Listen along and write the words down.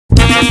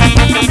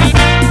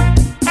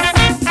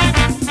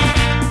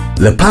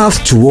The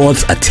path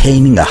towards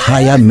attaining a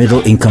higher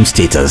middle income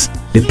status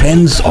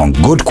depends on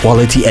good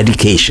quality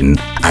education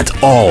at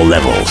all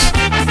levels.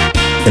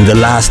 In the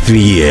last 3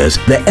 years,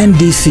 the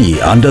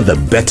NDC, under the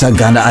Better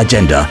Ghana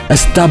agenda,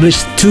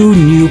 established 2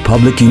 new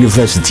public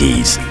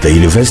universities, the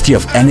University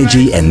of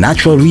Energy and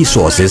Natural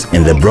Resources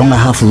in the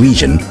Brong-Ahafo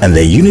region and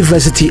the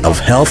University of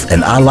Health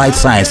and Allied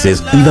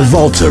Sciences in the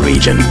Volta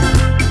region.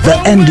 The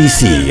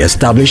NDC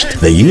established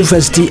the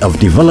University of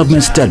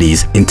Development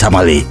Studies in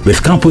Tamale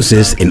with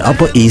campuses in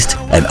Upper East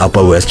and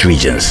Upper West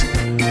regions.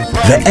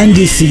 The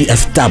NDC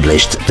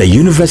established the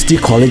University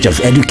College of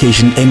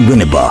Education in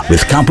Winneba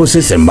with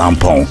campuses in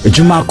Mampong,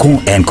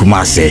 Jumako and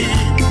Kumase.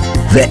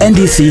 The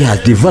NDC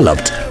has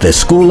developed the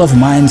School of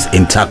Mines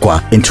in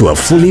Takwa into a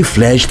fully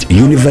fledged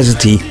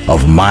University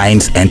of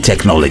Mines and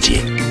Technology.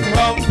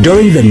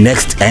 During the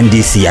next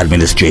NDC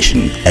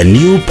administration, a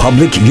new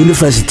public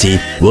university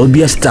will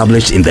be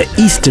established in the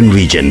Eastern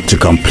region to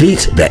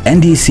complete the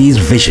NDC's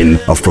vision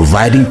of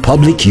providing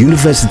public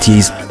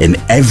universities in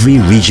every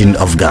region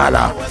of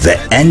Ghana. The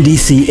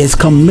NDC is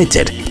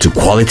committed to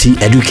quality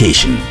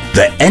education.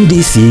 The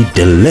NDC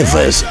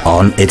delivers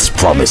on its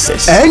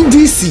promises.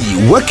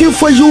 NDC, working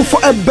for you for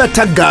a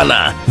better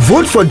Ghana.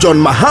 Vote for John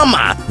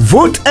Mahama.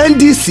 Vote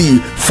NDC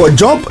for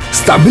job,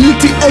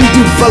 stability and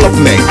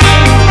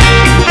development.